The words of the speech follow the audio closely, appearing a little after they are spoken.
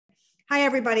Hi,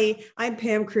 everybody. I'm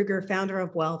Pam Kruger, founder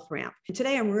of Wealthramp. And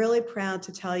today I'm really proud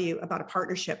to tell you about a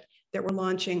partnership that we're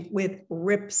launching with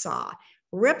Ripsaw.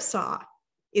 Ripsaw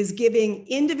is giving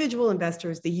individual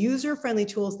investors the user-friendly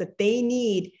tools that they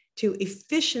need to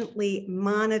efficiently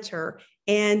monitor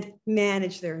and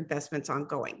manage their investments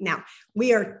ongoing. Now,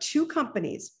 we are two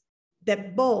companies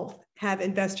that both have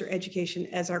investor education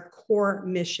as our core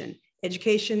mission.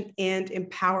 Education and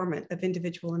empowerment of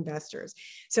individual investors.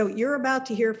 So you're about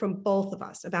to hear from both of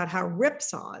us about how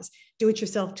Ripsaw's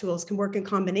do-it-yourself tools can work in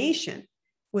combination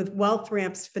with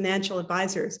Wealthramp's financial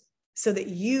advisors so that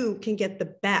you can get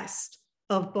the best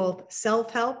of both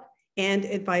self-help and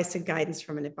advice and guidance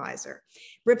from an advisor.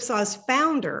 Ripsaw's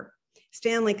founder,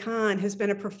 Stanley Kahn, has been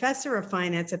a professor of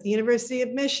finance at the University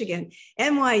of Michigan,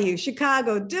 NYU,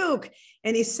 Chicago, Duke,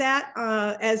 and he sat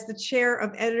as the chair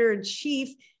of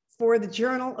editor-in-chief for the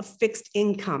Journal of Fixed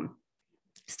Income.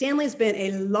 Stanley's been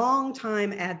a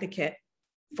longtime advocate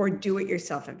for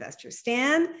do-it-yourself investors.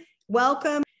 Stan,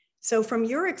 welcome. So from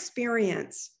your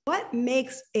experience, what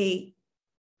makes a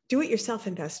do-it-yourself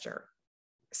investor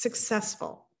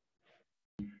successful?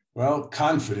 Well,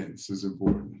 confidence is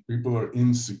important. People are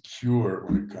insecure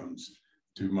when it comes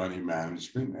to money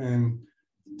management. And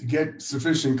to get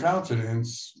sufficient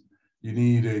confidence, you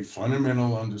need a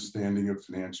fundamental understanding of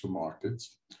financial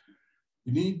markets.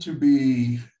 You need to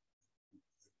be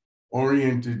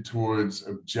oriented towards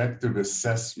objective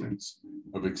assessments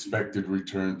of expected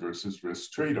return versus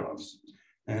risk trade-offs.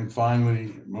 And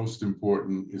finally, most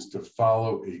important, is to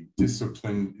follow a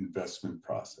disciplined investment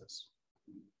process.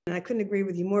 And I couldn't agree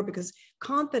with you more, because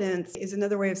confidence is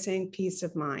another way of saying peace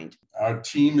of mind. Our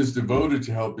team is devoted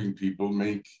to helping people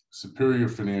make superior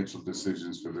financial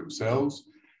decisions for themselves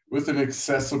with an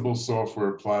accessible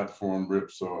software platform,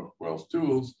 Ripsaw Wealth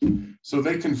Tools, so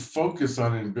they can focus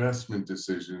on investment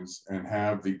decisions and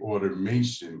have the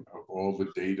automation of all the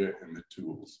data and the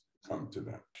tools come to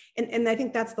them. And I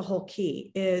think that's the whole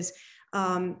key is,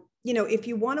 if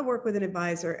you want to work with an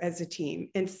advisor as a team,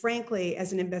 and frankly,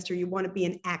 as an investor, you want to be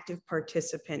an active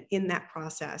participant in that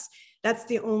process. That's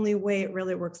the only way it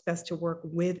really works best to work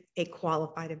with a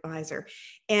qualified advisor.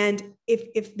 And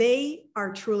if they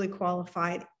are truly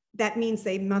qualified, that means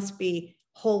they must be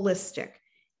holistic.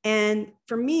 And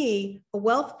for me, a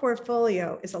wealth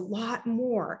portfolio is a lot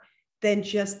more than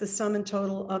just the sum and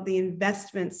total of the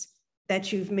investments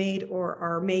that you've made or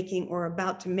are making or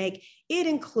about to make. It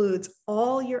includes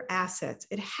all your assets.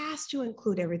 It has to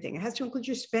include everything. It has to include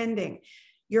your spending,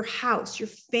 your house, your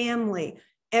family,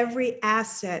 every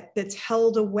asset that's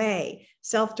held away,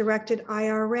 self-directed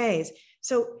IRAs.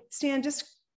 So Stan, just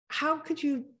how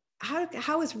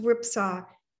is Ripsaw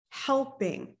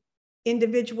helping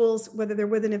individuals, whether they're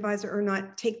with an advisor or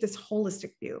not, take this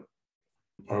holistic view?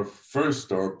 Our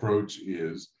approach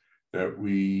is that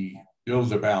we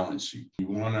build a balance sheet. You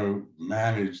want to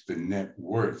manage the net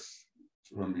worth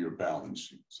from your balance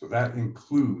sheet. So that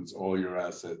includes all your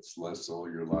assets less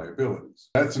all your liabilities.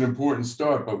 That's an important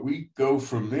start, but we go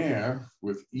from there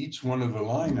with each one of the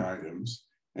line items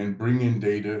and bring in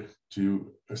data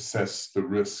to assess the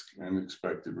risk and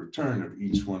expected return of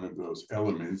each one of those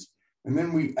elements. And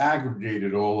then we aggregate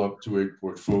it all up to a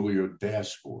portfolio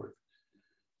dashboard.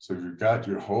 So you've got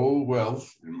your whole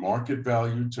wealth in market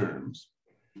value terms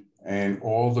and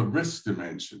all the risk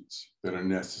dimensions that are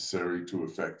necessary to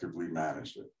effectively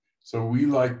manage it. So we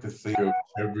like to think of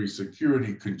every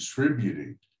security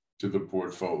contributing to the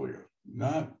portfolio,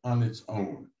 not on its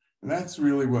own. And that's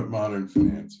really what modern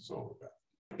finance is all about.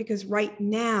 Because right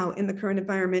now in the current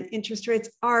environment, interest rates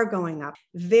are going up.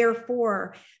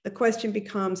 Therefore, the question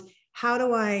becomes, how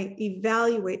do I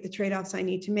evaluate the trade-offs I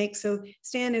need to make? So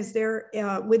Stan, is there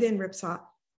within Ripsaw,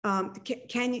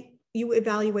 can you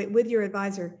evaluate with your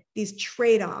advisor these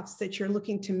trade-offs that you're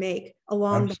looking to make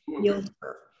along the yield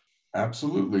curve?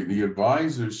 Absolutely. The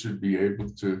advisor should be able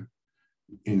to,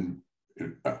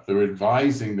 they're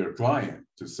advising their client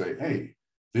to say, hey,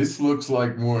 this looks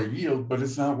like more yield, but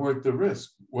it's not worth the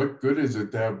risk. What good is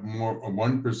it to have more,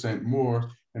 1% more,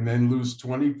 and then lose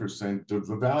 20% of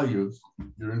the value of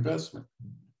your investment?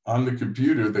 On the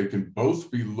computer, they can both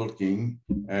be looking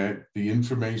at the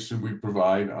information we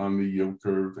provide on the yield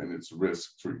curve and its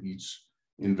risk for each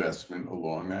investment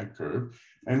along that curve.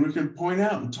 And we can point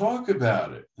out and talk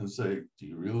about it and say, do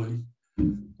you really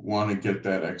want to get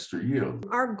that extra yield?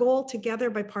 Our goal together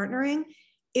by partnering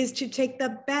is to take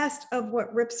the best of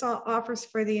what Ripsaw offers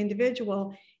for the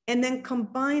individual and then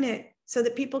combine it so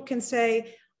that people can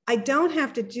say, I don't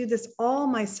have to do this all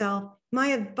myself. My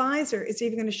advisor is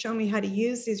even going to show me how to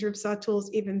use these Ripsaw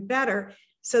tools even better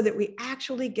so that we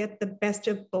actually get the best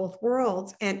of both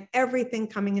worlds and everything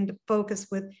coming into focus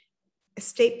with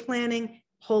estate planning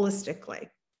holistically.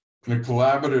 In a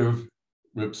collaborative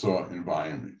Ripsaw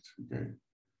environment, okay,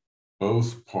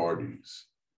 both parties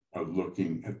are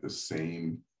looking at the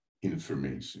same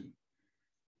information,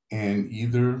 and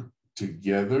either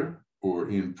together or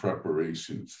in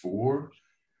preparation for,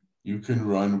 you can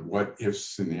run what-if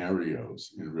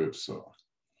scenarios in Ripsaw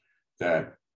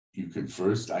that you can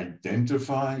first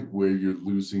identify where you're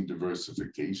losing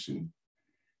diversification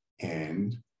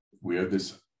and where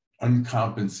this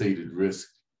uncompensated risk,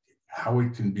 how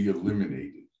it can be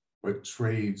eliminated. What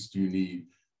trades do you need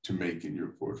to make in your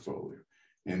portfolio?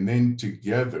 And then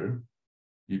together,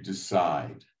 you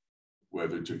decide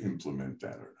whether to implement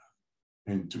that or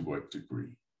not, and to what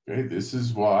degree. Okay, this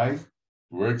is why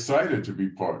we're excited to be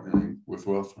partnering with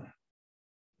Wealthramp.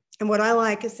 And what I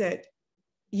like is that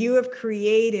you have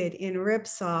created in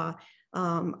Ripsaw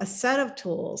a set of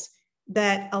tools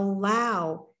that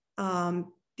allow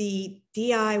the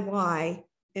DIY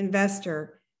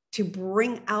investor to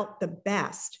bring out the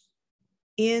best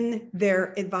in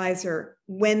their advisor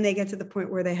when they get to the point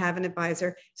where they have an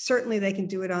advisor. Certainly they can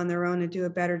do it on their own and do a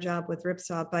better job with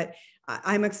Ripsaw, but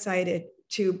I'm excited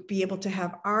to be able to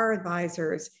have our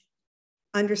advisors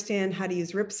understand how to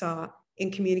use Ripsaw in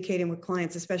communicating with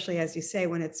clients, especially as you say,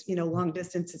 when it's, long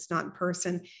distance, it's not in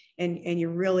person, and you're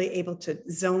really able to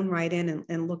zone right in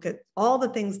and look at all the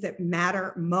things that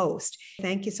matter most.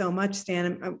 Thank you so much,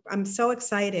 Stan. I'm so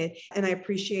excited, and I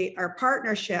appreciate our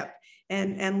partnership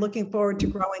and looking forward to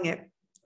growing it.